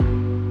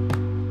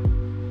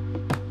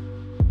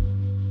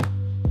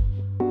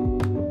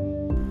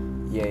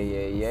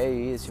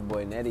It's your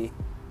boy Netty,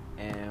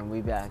 and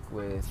we back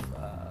with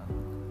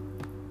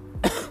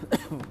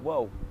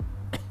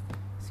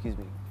excuse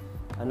me,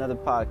 another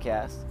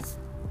podcast,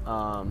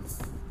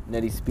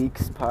 Netty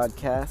Speaks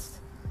podcast.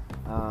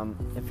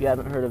 If you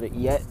haven't heard of it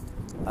yet,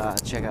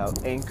 check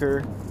out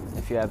Anchor.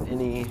 If you have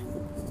any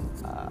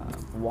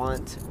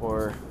want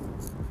or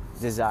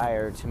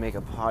desire to make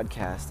a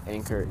podcast,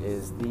 Anchor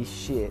is the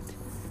shit,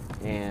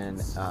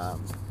 and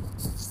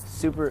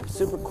super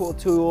cool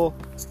tool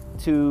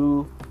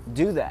to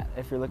do that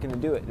if you're looking to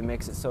do it. It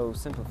makes it so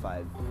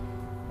simplified.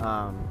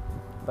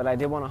 But I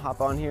did want to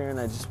hop on here, and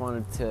I just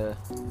wanted to,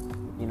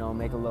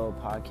 make a little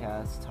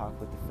podcast, talk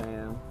with the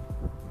fam,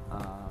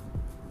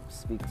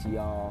 speak to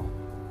y'all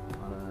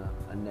on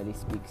a Netty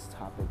Speaks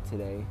topic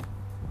today.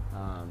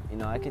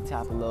 I could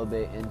tap a little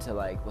bit into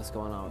like what's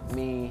going on with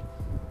me,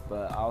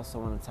 but I also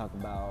want to talk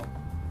about,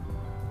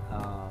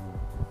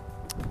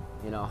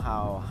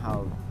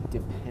 how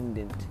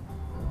dependent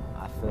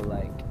I feel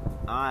like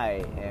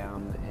I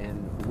am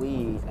and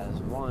we as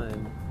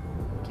one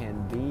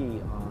can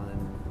be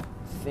on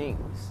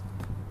things.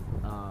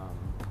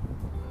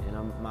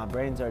 My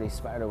brain's already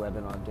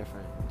spiderwebbing on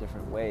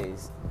different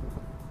ways,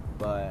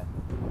 but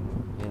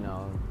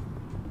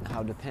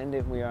how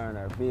dependent we are on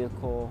our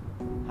vehicle,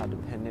 how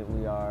dependent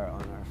we are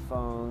on our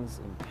phones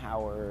and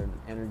power and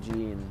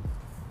energy and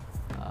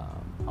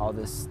all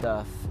this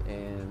stuff,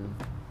 and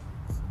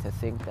to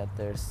think that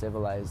there's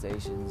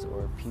civilizations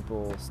or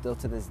people still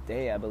to this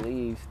day, I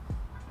believe,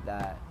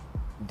 that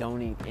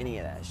don't eat any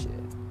of that shit.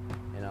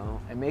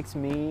 It makes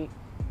me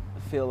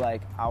feel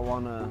like I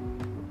wanna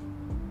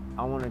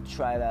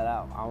try that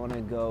out. I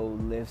wanna go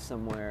live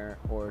somewhere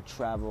or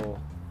travel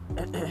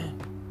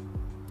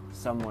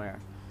somewhere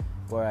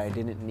where I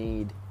didn't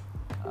need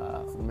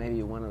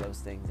maybe one of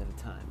those things at a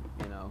time,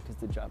 because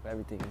to drop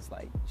everything is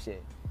like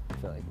shit. I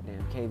feel like a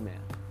damn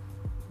caveman,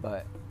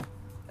 but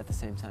at the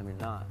same time you're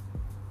not.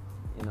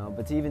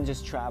 But to even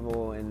just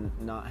travel and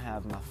not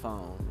have my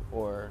phone,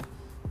 or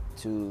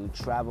to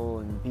travel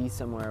and be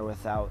somewhere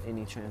without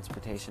any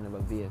transportation of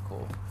a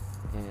vehicle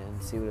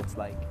and see what it's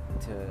like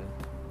to,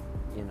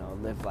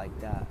 live like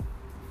that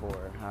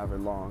for however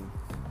long.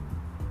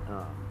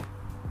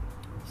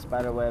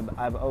 Spiderweb,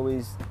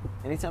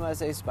 anytime I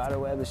say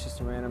spiderweb, it's just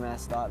a random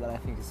ass thought that I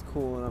think is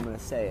cool, and I'm going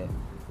to say it.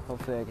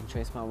 Hopefully I can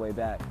trace my way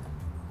back.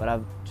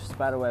 But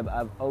spiderweb,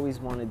 I've always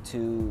wanted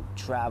to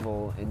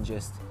travel and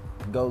just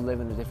go live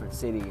in a different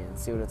city and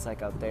see what it's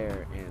like out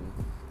there.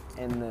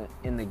 And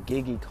in the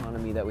gig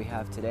economy that we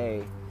have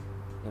today,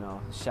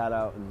 shout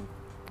out and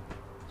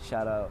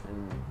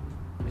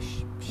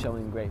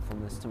showing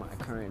gratefulness to my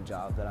current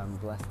job that I'm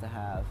blessed to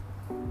have.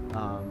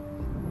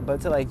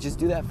 But to just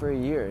do that for a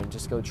year and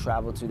just go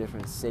travel to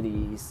different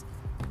cities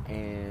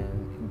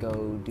and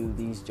go do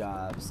these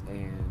jobs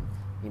and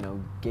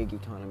gig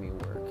economy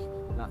work.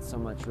 Not so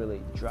much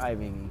really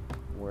driving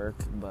work,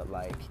 but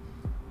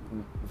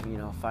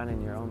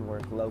finding your own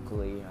work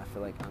locally. I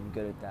feel like I'm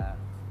good at that.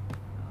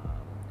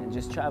 And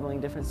just traveling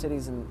different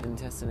cities and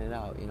testing it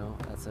out,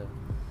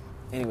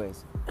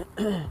 anyways.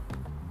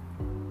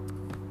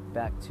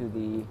 Back to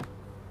the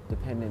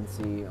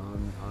dependency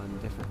on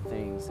different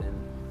things, and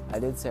I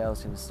did say I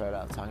was going to start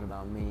out talking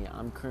about me.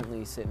 I'm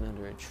currently sitting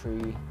under a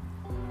tree.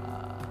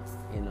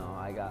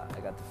 I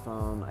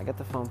got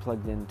the phone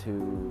plugged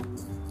into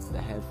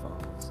the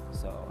headphones,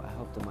 so I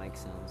hope the mic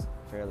sounds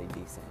fairly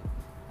decent.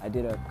 I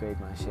did upgrade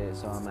my shit,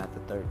 so I'm at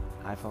the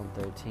iPhone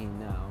 13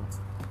 now,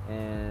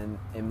 and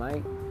it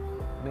might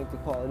make the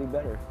quality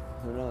better.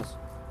 Who knows?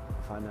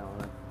 I'll find out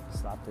when I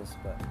stop this,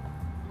 but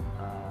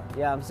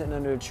I'm sitting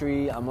under a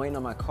tree. I'm waiting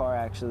on my car,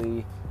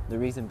 actually. The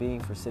reason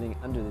being for sitting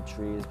under the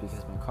tree is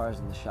because my car's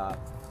in the shop.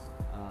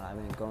 I've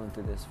been going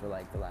through this for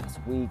the last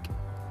week.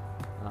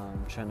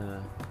 Trying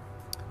to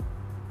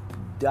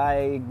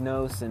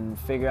diagnose and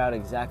figure out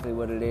exactly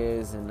what it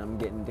is, and I'm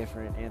getting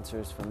different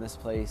answers from this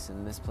place,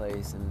 and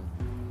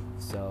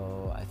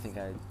so I think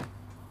I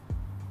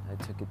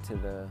took it to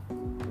the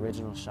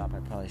original shop I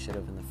probably should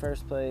have in the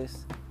first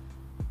place,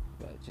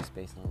 but just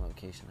based on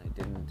location I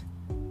didn't.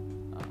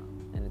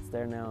 And it's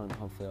there now, and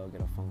hopefully I'll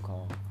get a phone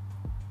call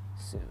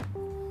soon.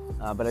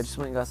 But I just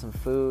went and got some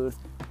food.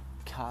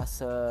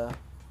 Casa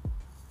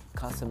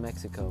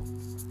Mexico.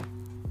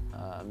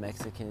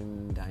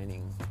 Mexican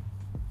dining.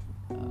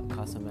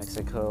 Casa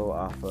Mexico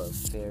off of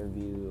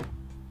Fairview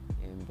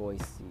in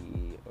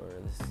Boise,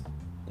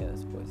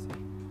 that's Boise.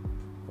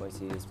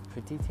 Boise is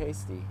pretty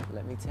tasty,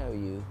 let me tell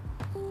you.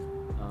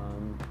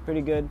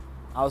 Pretty good.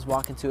 I was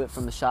walking to it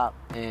from the shop,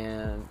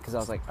 and because I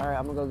was like, all right,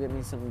 I'm gonna go get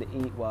me something to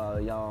eat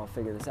while y'all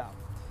figure this out.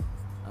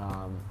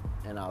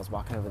 And I was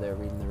walking over there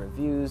reading the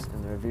reviews,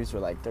 and the reviews were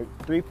like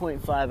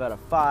 3.5 out of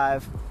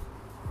 5.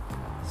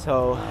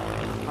 So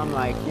I'm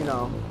like,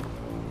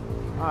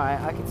 all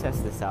right, I can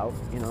test this out.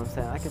 You know what I'm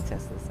saying? I can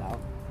test this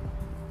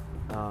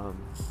out.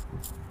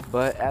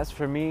 But as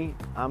for me,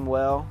 I'm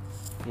well.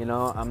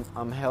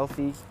 I'm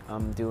healthy.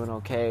 I'm doing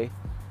okay.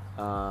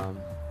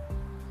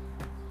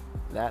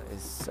 That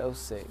is so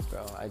sick,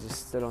 bro. I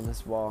just stood on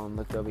this wall and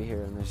looked over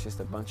here, and there's just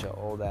a bunch of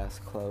old-ass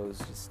clothes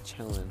just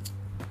chilling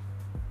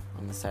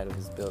on the side of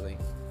his building.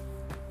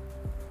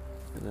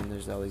 And then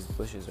there's all these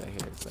bushes right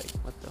here. It's like,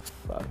 what the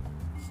fuck?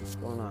 What's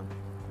going on?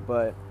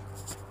 But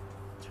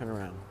turn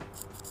around.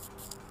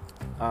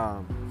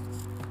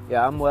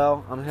 Yeah, I'm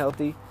well. I'm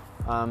healthy.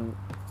 I'm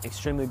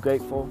extremely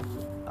grateful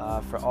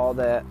for all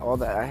that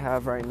I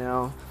have right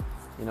now.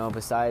 You know,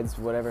 besides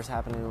whatever's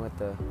happening with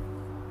the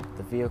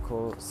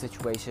vehicle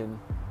situation.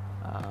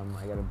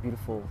 I got a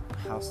beautiful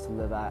house to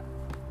live at,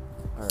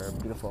 or a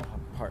beautiful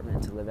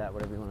apartment to live at,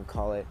 whatever you want to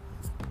call it.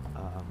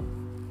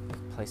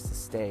 Place to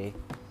stay.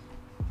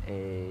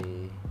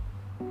 I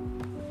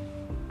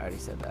already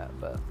said that,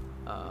 but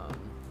a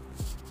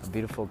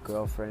beautiful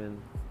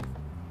girlfriend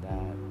that,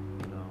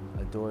 you know,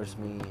 adores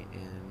me,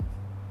 and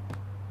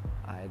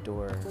I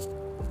adore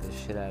the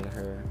shit out of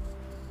her,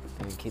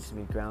 and it keeps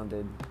me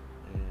grounded,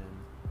 and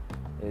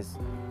is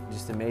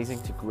just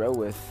amazing to grow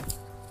with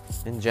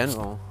in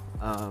general.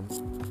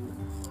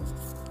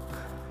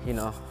 You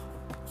know,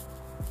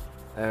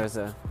 there was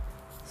a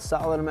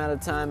solid amount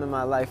of time in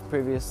my life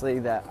previously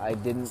that I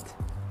didn't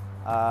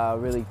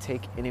really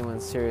take anyone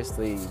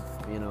seriously,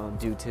 you know,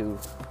 due to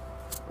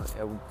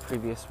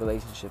previous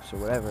relationships or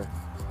whatever.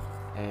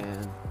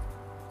 And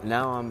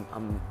now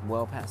I'm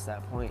well past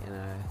that point, and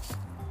I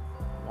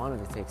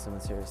wanted to take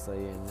someone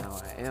seriously, and now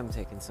I am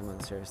taking someone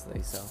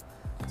seriously. So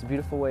it's a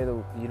beautiful way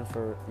the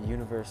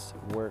universe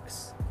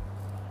works.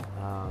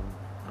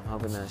 I'm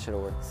hoping that it should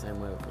have worked the same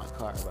way with my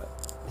car, but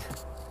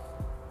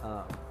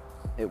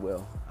it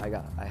will.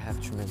 I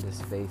have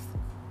tremendous faith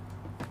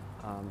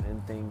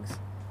in things.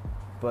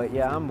 But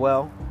yeah, I'm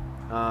well.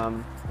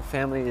 The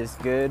family is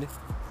good.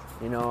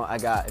 You know,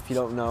 if you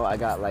don't know, I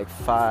got like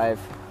 5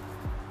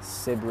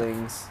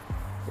 siblings.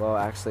 Well,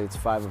 actually, it's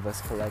 5 of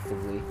us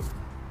collectively.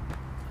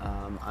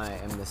 I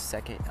am the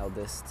second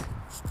eldest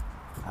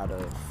out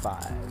of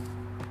 5.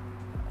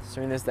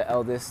 Serena's the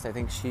eldest. I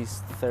think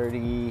she's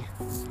 30.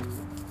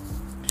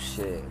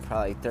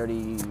 Probably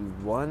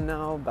 31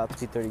 now, about to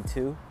be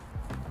 32.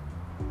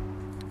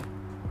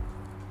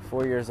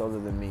 4 years older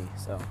than me,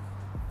 so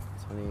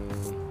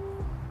 20.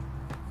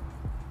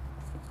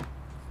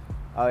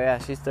 Oh yeah,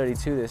 she's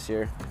 32 this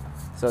year.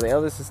 So the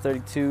eldest is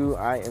 32.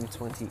 I am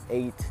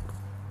 28.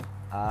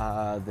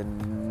 The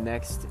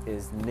next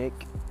is Nick.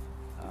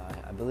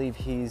 I believe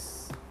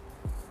he's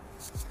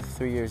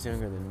 3 years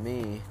younger than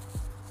me.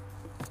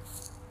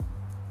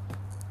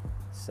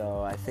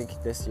 So I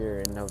think this year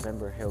in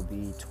November he'll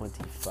be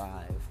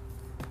 25.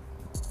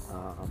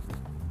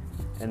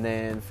 And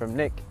then from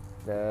Nick,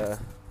 the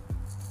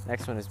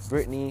next one is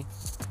Brittany,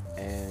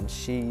 and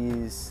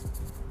she's,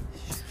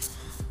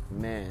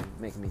 man,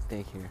 making me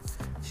think here.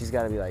 She's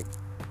got to be like,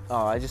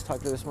 oh, I just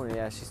talked to her this morning.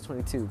 Yeah, she's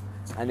 22.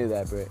 I knew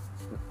that, Britt.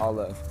 All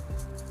love.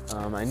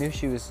 I knew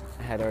she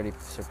had already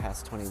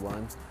surpassed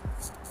 21.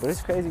 But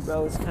it's crazy,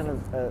 bro. It's kind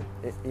of,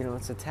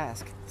 it's a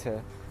task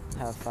to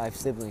have 5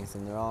 siblings,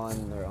 and they're all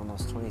in their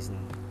almost 20s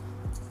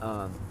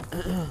now.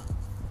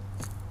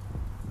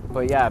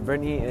 But yeah,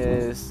 Brittany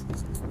is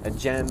a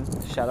gem.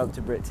 Shout out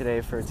to Britt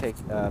today for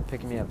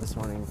picking me up this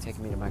morning,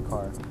 taking me to my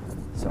car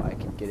so I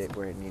could get it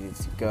where it needed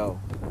to go.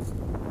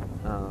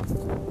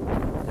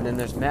 And then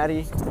there's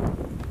Maddie.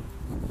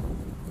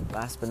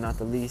 Last but not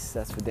the least,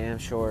 that's for damn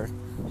sure.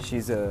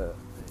 She's a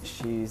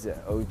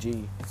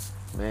OG,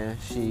 man.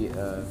 She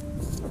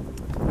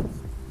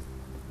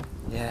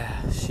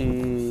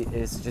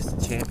is just a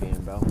champion,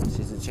 bro.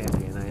 She's a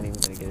champion. I ain't even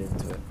gonna get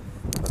into it.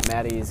 But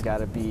Maddie's got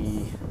to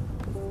be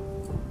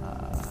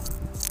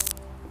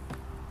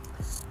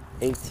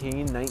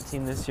 18,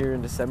 19 this year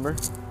in December.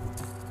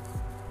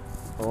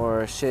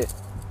 Or shit,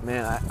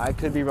 man, I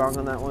could be wrong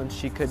on that one.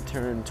 She could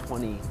turn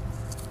 20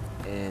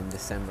 in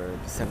December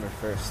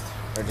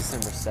 1st, or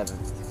December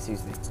 7th,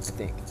 excuse me, I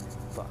think.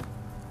 Fuck.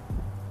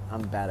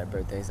 I'm bad at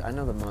birthdays. I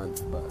know the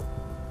month, but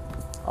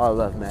I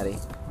love Maddie.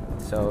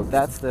 So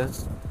that's the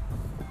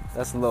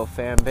little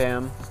fam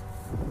bam.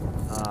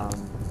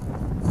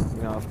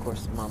 Of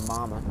course, my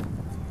mama,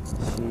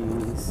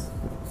 she's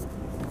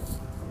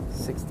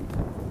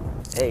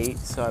 68,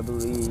 so I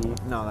believe,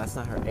 no, that's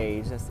not her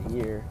age, that's the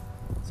year.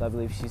 So I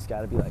believe she's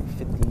got to be like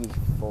 50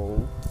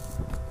 full,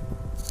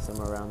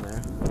 somewhere around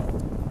there.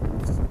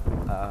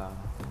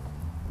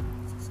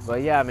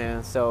 But yeah,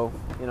 man, so,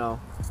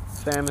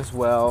 fam as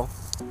well.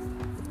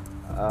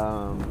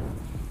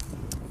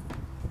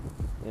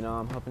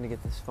 I'm hoping to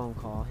get this phone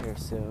call here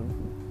soon.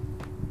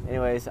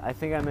 Anyways, I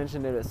think I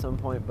mentioned it at some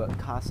point, but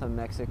Casa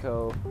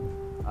Mexico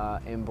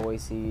in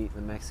Boise,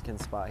 the Mexican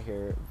spot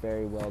here,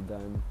 very well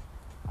done.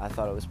 I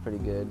thought it was pretty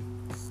good.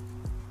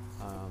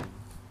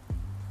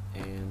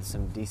 And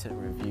some decent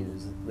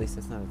reviews. At least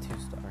it's not a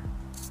 2-star,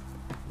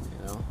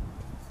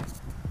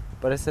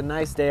 But it's a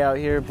nice day out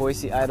here,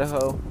 Boise,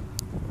 Idaho.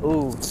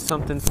 Ooh,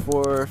 something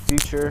for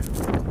future.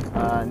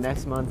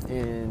 Next month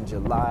in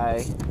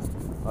July.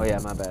 Oh yeah,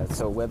 my bad.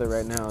 So weather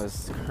right now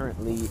is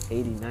currently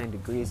 89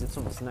 degrees. It's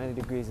almost 90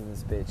 degrees in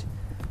this bitch,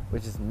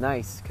 which is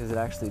nice because it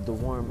actually,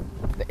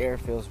 the air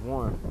feels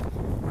warm.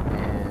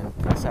 And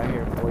it's out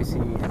here in Boise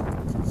and,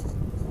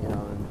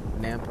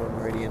 Nampa,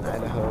 Meridian,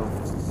 Idaho.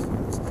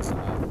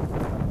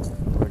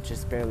 We're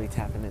just barely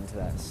tapping into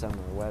that summer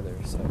weather,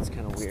 so it's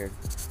kind of weird.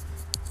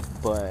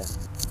 But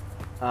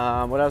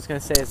what I was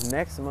gonna say is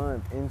next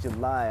month in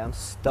July, I'm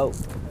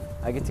stoked.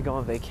 I get to go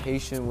on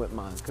vacation with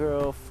my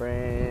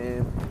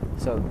girlfriend,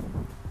 so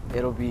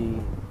it'll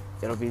be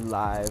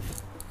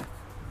live.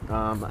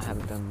 I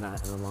haven't done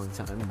that in a long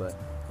time, but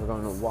we're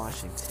going to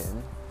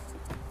Washington,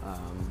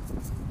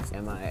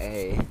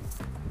 MIA.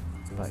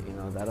 But you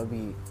know, that'll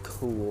be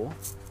cool.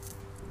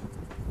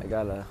 I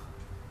got a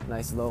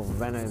nice little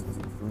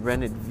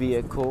rented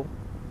vehicle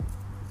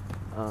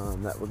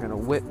that we're gonna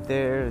whip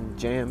there and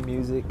jam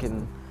music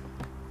and,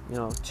 you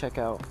know, check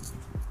out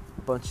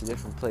a bunch of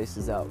different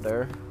places out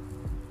there.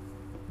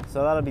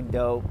 So that'll be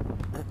dope.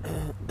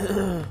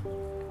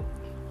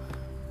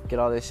 Get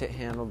all this shit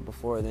handled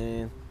before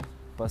then.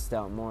 Bust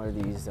out more of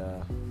these.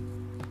 I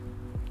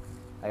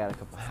got a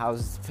couple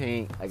houses to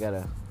paint. I got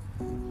a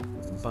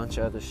bunch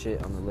of other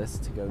shit on the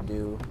list to go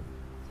do.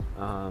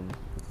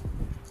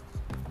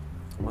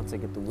 Once I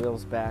get the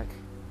wheels back,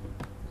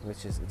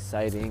 which is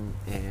exciting,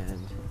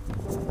 and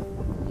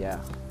yeah,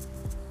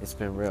 it's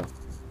been real.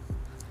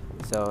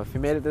 So if you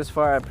made it this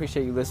far, I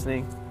appreciate you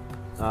listening.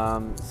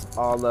 It's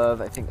all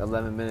love. I think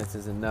 11 minutes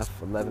is enough.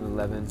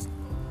 11:11.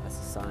 That's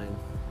a sign.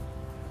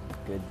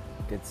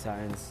 Good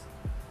signs.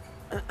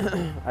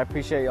 I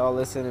appreciate y'all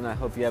listening. I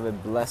hope you have a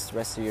blessed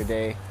rest of your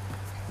day.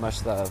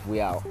 Much love. We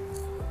out.